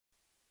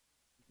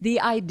The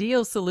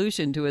ideal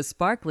solution to a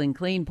sparkling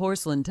clean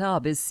porcelain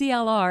tub is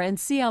CLR and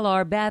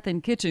CLR Bath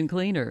and Kitchen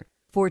Cleaner.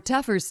 For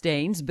tougher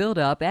stains,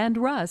 buildup, and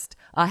rust,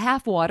 a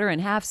half water and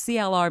half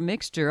CLR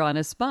mixture on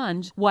a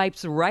sponge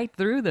wipes right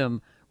through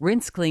them.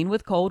 Rinse clean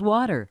with cold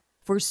water.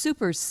 For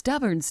super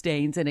stubborn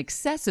stains and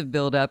excessive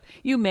buildup,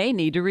 you may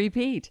need to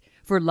repeat.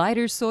 For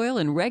lighter soil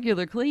and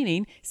regular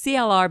cleaning,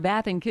 CLR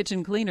Bath and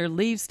Kitchen Cleaner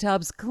leaves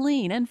tubs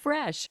clean and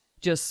fresh.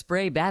 Just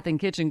spray Bath and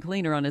Kitchen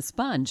Cleaner on a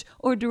sponge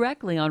or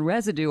directly on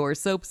residue or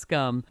soap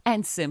scum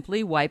and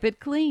simply wipe it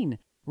clean.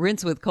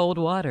 Rinse with cold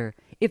water.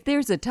 If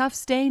there's a tough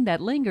stain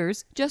that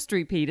lingers, just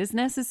repeat as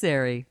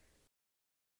necessary.